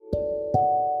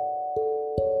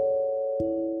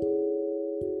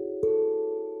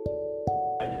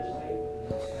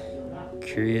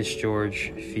Curious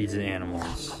George feeds the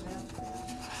animals.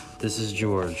 This is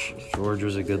George. George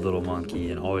was a good little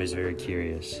monkey and always very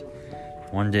curious.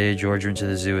 One day, George went to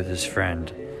the zoo with his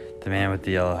friend, the man with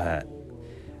the yellow hat.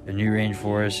 A new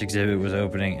rainforest exhibit was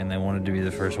opening and they wanted to be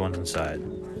the first ones inside.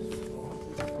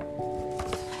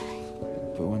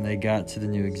 But when they got to the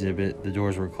new exhibit, the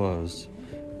doors were closed.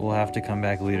 "We'll have to come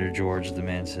back later, George," the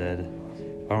man said.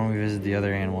 "Why don't we visit the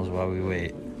other animals while we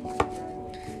wait?"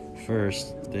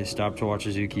 First, they stopped to watch a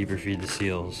zookeeper feed the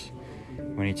seals.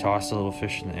 When he tossed a little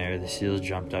fish in the air, the seals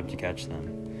jumped up to catch them.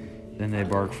 Then they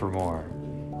barked for more.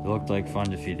 It looked like fun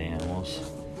to feed the animals.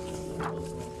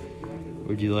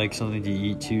 "Would you like something to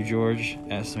eat too, George?"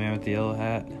 asked the man with the yellow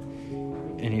hat.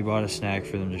 And he bought a snack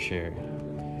for them to share.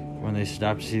 When they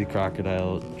stopped to see the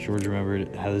crocodile, George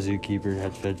remembered how the zookeeper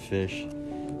had fed fish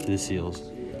to the seals.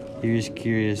 He was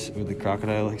curious, would the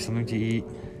crocodile like something to eat?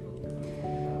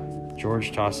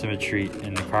 George tossed him a treat,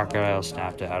 and the crocodile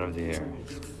snapped it out of the air.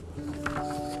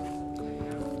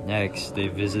 Next, they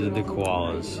visited the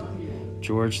koalas.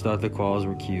 George thought the koalas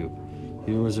were cute.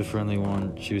 Here was a friendly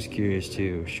one. She was curious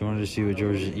too. She wanted to see what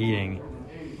George was eating,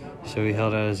 so he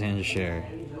held out his hand to share.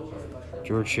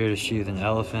 George shared his treat with an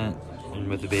elephant and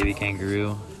with a baby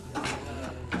kangaroo.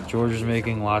 George was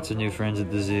making lots of new friends at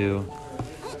the zoo.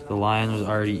 The lion was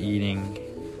already eating,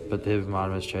 but the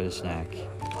hippopotamus tried a snack.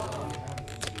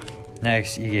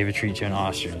 Next, he gave a treat to an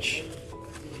ostrich.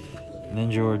 And then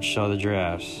George saw the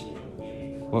giraffes.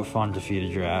 What fun to feed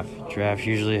a giraffe. Giraffes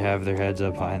usually have their heads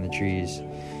up high in the trees,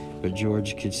 but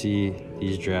George could see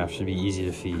these giraffes would be easy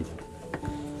to feed.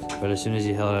 But as soon as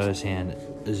he held out his hand,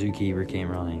 a zookeeper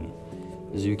came running.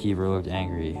 The zookeeper looked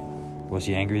angry. Was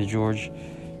he angry with George?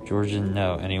 George didn't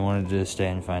know, and he wanted to stay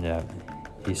and find out.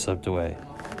 He slipped away.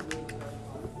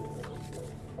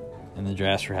 And the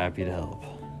giraffes were happy to help.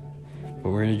 But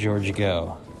where did George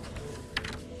go?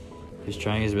 He was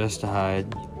trying his best to hide,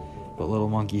 but little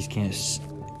monkeys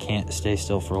can't stay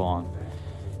still for long.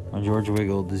 When George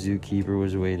wiggled, the zookeeper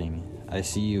was waiting. "I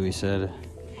see you," he said.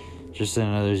 Just then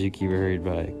another zookeeper hurried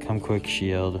by. "Come quick," she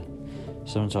yelled.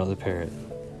 Someone saw the parrot.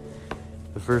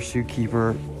 The first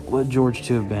zookeeper led George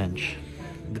to a bench.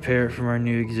 "The parrot from our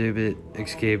new exhibit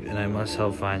escaped, and I must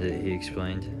help find it," he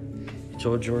explained. He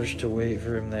told George to wait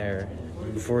for him there.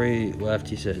 And before he left,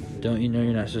 he said, "Don't you know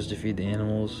you're not supposed to feed the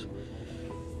animals?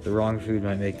 The wrong food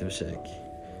might make them sick."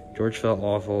 George felt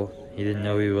awful. He didn't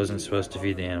know he wasn't supposed to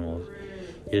feed the animals.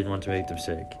 He didn't want to make them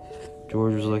sick.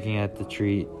 George was looking at the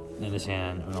treat in his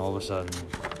hand, and all of a sudden,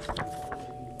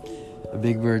 a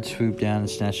big bird swooped down and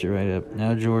snatched it right up.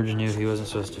 Now George knew he wasn't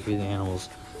supposed to feed the animals,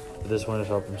 but this wanted to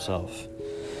help himself.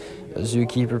 A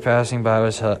zookeeper passing by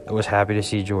was happy to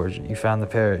see George. "You found the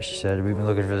parrot," she said. "We've been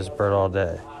looking for this bird all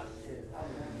day."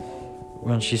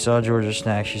 When she saw George's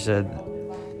snack, she said,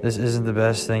 "This isn't the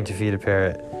best thing to feed a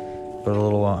parrot, but a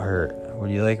little won't hurt. Would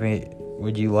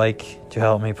you like to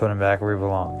help me put him back where he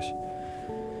belongs?"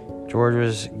 George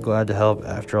was glad to help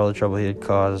after all the trouble he had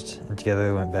caused, and together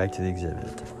they went back to the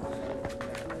exhibit.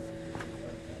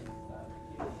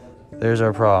 "There's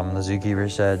our problem," the zookeeper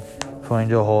said, pointing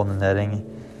to a hole in the netting.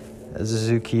 As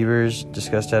the zookeepers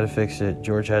discussed how to fix it,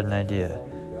 George had an idea.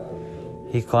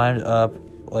 He climbed up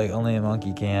like only a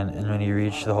monkey can, and when he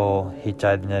reached the hole, he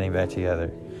tied the netting back together.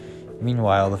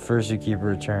 Meanwhile, the first zookeeper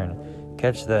returned.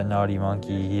 "Catch that naughty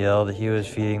monkey," he yelled. He was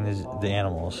feeding the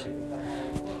animals.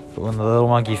 But when the little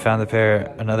monkey found the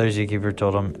parrot, another zookeeper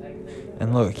told him,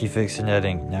 "And look, he fixed the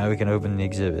netting. Now we can open the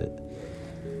exhibit."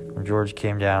 When George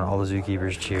came down, all the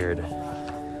zookeepers cheered.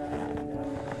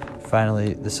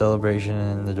 Finally, the celebration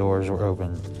and the doors were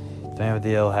opened. The man with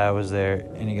the yellow hat was there,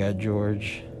 and he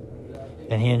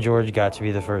and George got to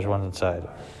be the first ones inside.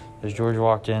 As George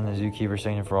walked in, the zookeeper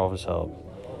thanked him for all of his help.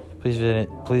 Please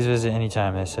visit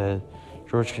anytime," they said.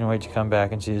 George couldn't wait to come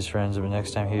back and see his friends, but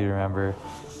next time he would remember,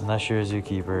 unless you're a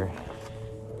zookeeper,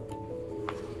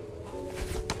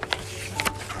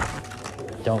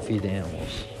 don't feed the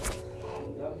animals.